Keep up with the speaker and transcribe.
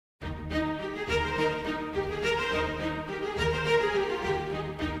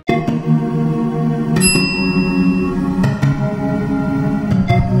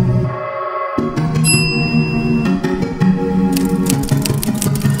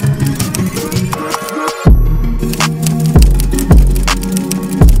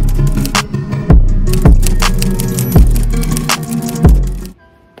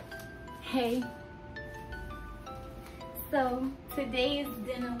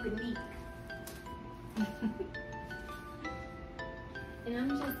with NEK. And I'm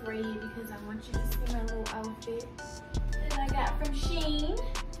just ready because I want you to see my little outfit that I got from Shein.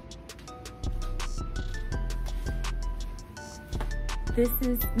 This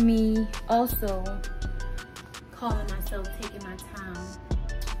is me also calling myself taking my time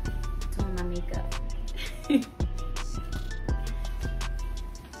doing my makeup.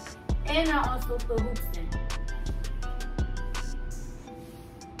 And I also put hoops in.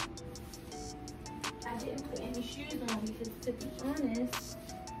 I didn't put any shoes on because, to be honest,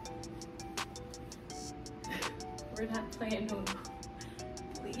 we're not planning on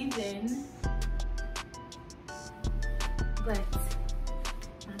leaving. But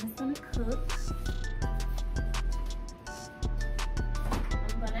Mama's gonna cook.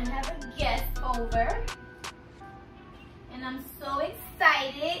 I'm gonna have a guest over. And I'm so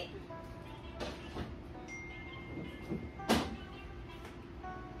excited.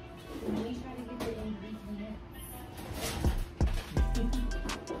 Let me try to get the ingredients.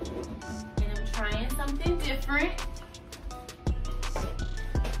 And I'm trying something different.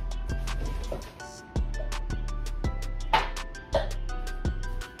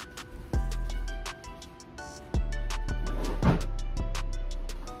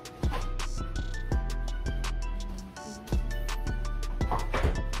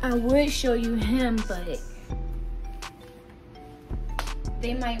 I would show you him, but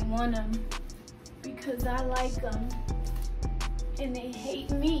they might want him because I like them and they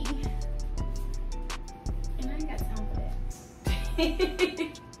hate me. And I ain't got time for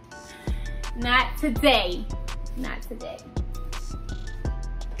that. Not today. Not today.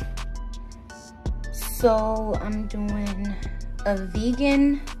 So I'm doing a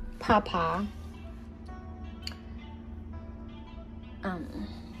vegan papa.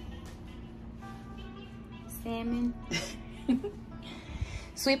 Salmon.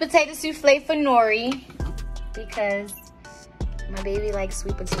 Sweet potato souffle for Nori because my baby likes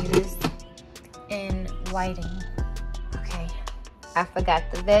sweet potatoes, and whiting. Okay, I forgot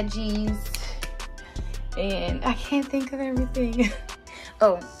the veggies and I can't think of everything.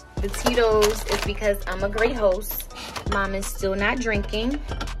 Oh, the Tito's is because I'm a great host. Mom is still not drinking,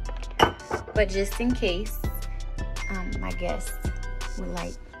 but just in case my guests would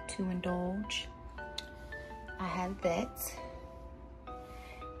like to indulge, I have that.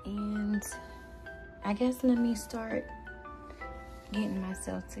 And I guess let me start getting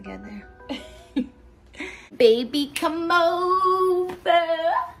myself together. Baby, come over.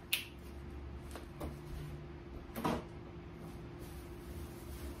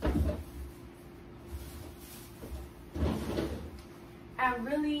 I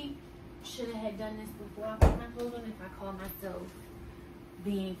really should have done this before I put my clothes on if I call myself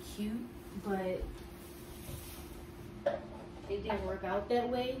being cute, but it didn't work out that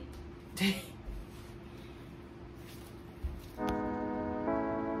way.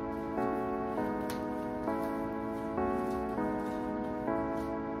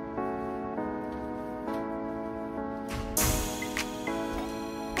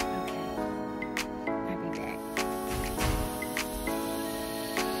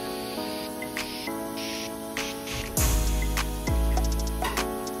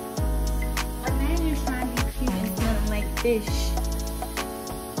 Fish.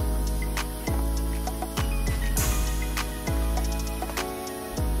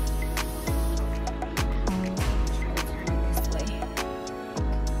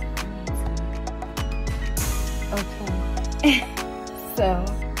 Okay. So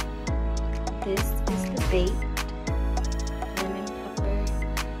this is the bait, lemon pepper,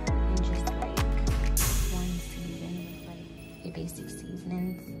 and just like one season with like your basic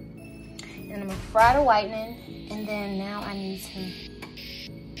seasonings. And I'm gonna fry the whitening. And then now I need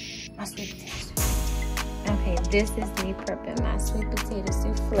my sweet potato. Okay, this is me prepping my sweet potato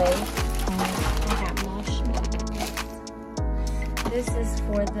souffle. I got marshmallows. This is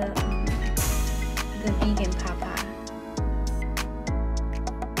for the vegan papa.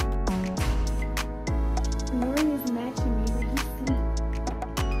 Nori is matching me, but he's sweet.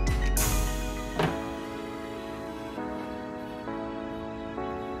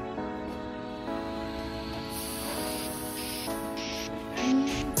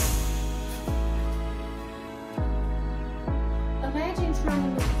 Imagine trying to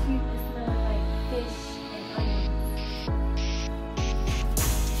look cute and smelling like fish and onions.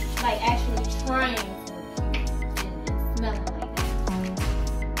 Like actually trying to look cute and smelling like that.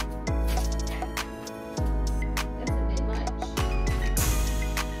 That's a bit much.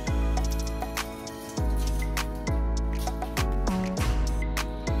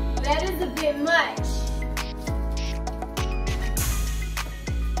 That is a bit much.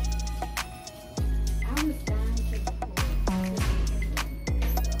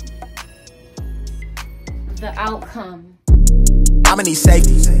 the outcome. I'ma need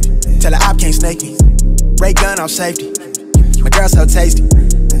safety. Tell her I can't snake me. Ray gun off safety. My girl so tasty.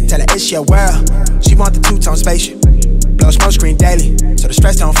 Tell her it's your world. She want the two-tone spaceship. Blow smoke screen daily, so the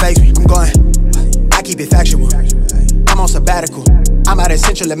stress don't faze me. I'm going, I keep it factual. I'm on sabbatical. I'm out in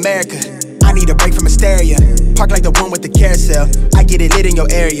Central America. I need a break from hysteria. Park like the one with the carousel. I get it lit in your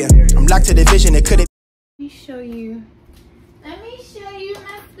area. I'm locked to the vision that could've. Let me show you. Let me show you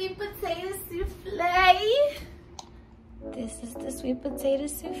my sweet potato souffle. This is the sweet potato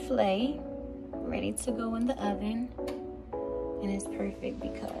souffle, ready to go in the oven. And it's perfect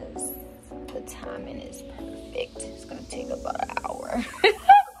because the timing is perfect. It's gonna take about an hour.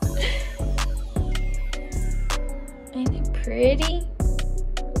 Ain't it pretty?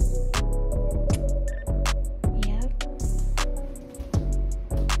 Yep.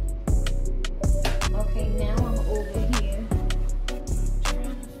 Okay, now I'm over here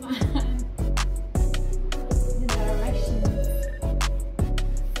trying to find the directions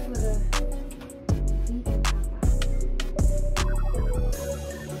for the vegan Popeye.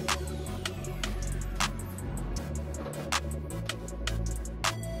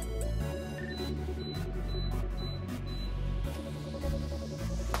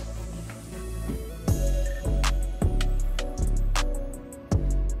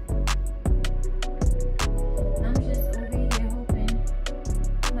 I'm just over here hoping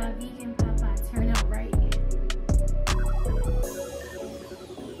my vegan Popeye turn out right.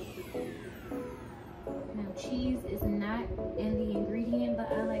 Now cheese is not in the ingredient, but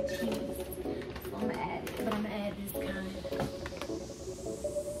I like cheese, so I'm gonna add it. But I'm gonna add this kind.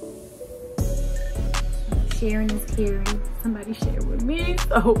 Sharing is caring. Somebody share with me,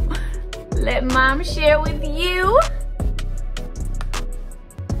 so let mom share with you.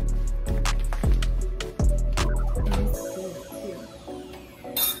 And it's good too.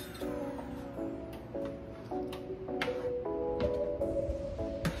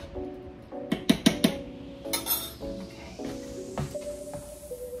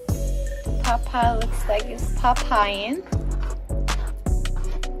 Popeye looks like it's Popeyeing.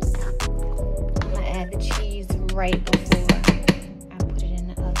 I'm gonna add the cheese right before I put it in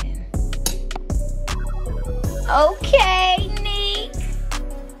the oven. Okay, NEK.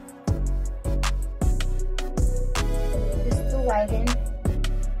 This is the whiting,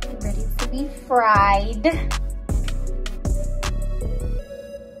 ready to be fried.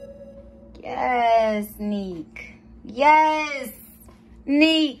 Yes, NEK. Yes,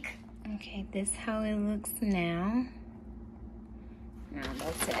 NEK. Okay, this is how it looks now. Now I'm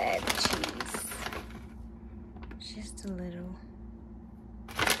about to add the cheese. Just a little.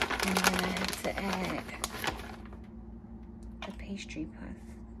 And then I have to add the pastry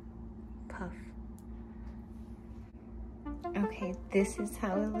puff. Okay, this is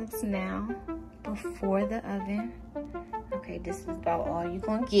how it looks now before the oven. Okay, this is about all you're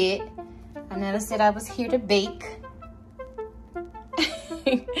gonna get. I never said I was here to bake.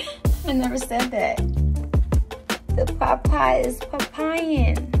 I never said that. The Popeye is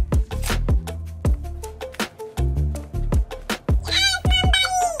Popeyeing.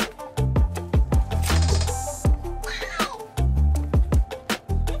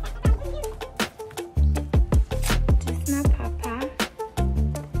 This is not Popeye.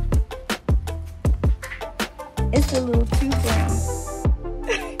 It's a little too brown.